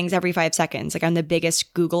Google things every 5 seconds. Like I'm the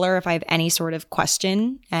biggest Googler if I have any sort of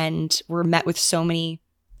question, and we're met with so many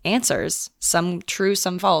answers, some true,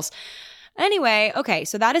 some false. Anyway, okay,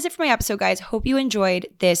 so that is it for my episode, guys. Hope you enjoyed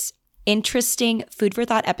this interesting food for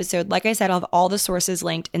thought episode. Like I said, I'll have all the sources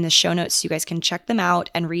linked in the show notes so you guys can check them out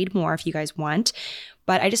and read more if you guys want.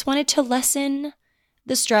 But I just wanted to lessen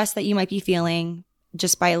the stress that you might be feeling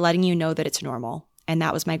just by letting you know that it's normal. And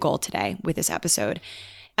that was my goal today with this episode.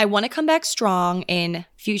 I want to come back strong in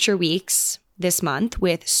future weeks this month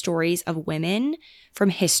with stories of women from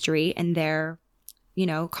history and their,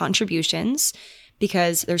 contributions,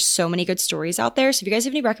 because there's so many good stories out there. So if you guys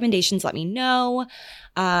have any recommendations, let me know.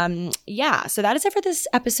 So that is it for this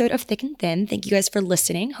episode of Thick and Thin. Thank you guys for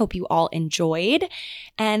listening. Hope you all enjoyed.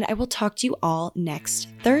 And I will talk to you all next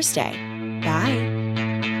Thursday. Bye.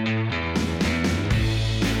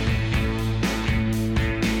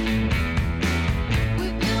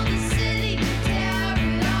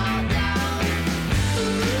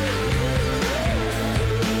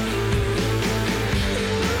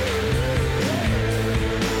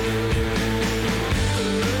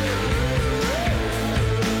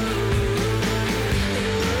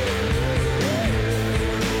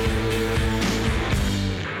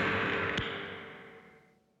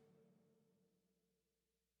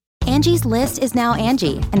 Angie's List is now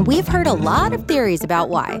Angie, and we've heard a lot of theories about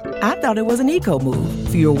why. I thought it was an eco move.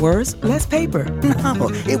 Fewer words, less paper. No,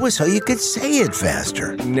 it was so you could say it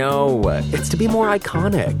faster. No, it's to be more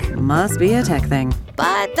iconic. Must be a tech thing.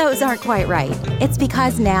 But those aren't quite right. It's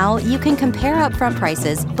because now you can compare upfront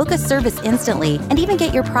prices, book a service instantly, and even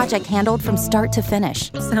get your project handled from start to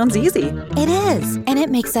finish. Sounds easy. It is, and it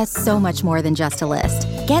makes us so much more than just a list.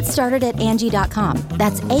 Get started at Angie.com.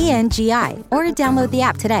 That's ANGI, or download the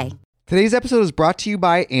app today. Today's episode is brought to you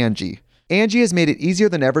by Angie. Angie has made it easier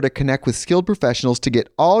than ever to connect with skilled professionals to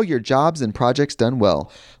get all your jobs and projects done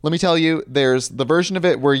well. Let me tell you, there's the version of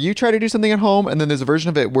it where you try to do something at home, and then there's a version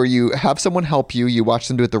of it where you have someone help you, you watch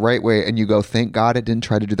them do it the right way, and you go, thank God I didn't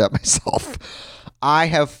try to do that myself. I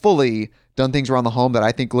have fully done things around the home that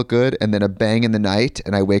I think look good, and then a bang in the night,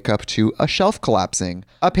 and I wake up to a shelf collapsing,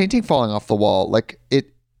 a painting falling off the wall.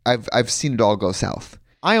 I've seen it all go south.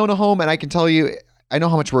 I own a home, and I can tell you, I know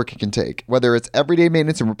how much work it can take. Whether it's everyday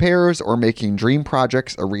maintenance and repairs or making dream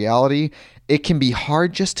projects a reality, it can be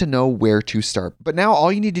hard just to know where to start. But now all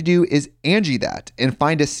you need to do is Angie that and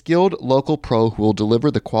find a skilled local pro who will deliver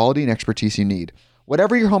the quality and expertise you need.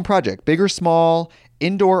 Whatever your home project, big or small,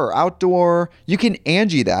 indoor or outdoor, you can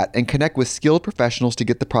Angie that and connect with skilled professionals to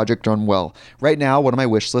get the project done well. Right now, one of my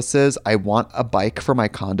wish lists is I want a bike for my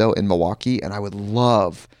condo in Milwaukee, and I would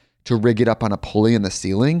love to rig it up on a pulley in the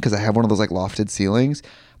ceiling because I have one of those like lofted ceilings,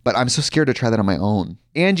 but I'm so scared to try that on my own.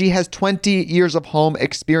 Angie has 20 years of home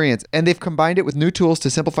experience, and they've combined it with new tools to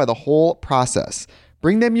simplify the whole process.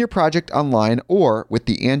 Bring them your project online or with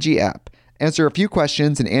the Angie app. Answer a few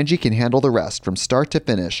questions and Angie can handle the rest from start to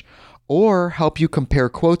finish, or help you compare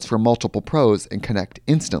quotes from multiple pros and connect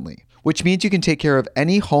instantly, which means you can take care of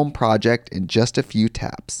any home project in just a few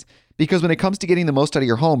taps. Because when it comes to getting the most out of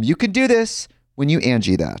your home, you can do this when you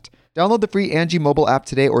Angie that. Download the free Angie mobile app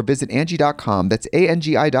today or visit Angie.com. That's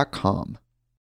ANGI.com.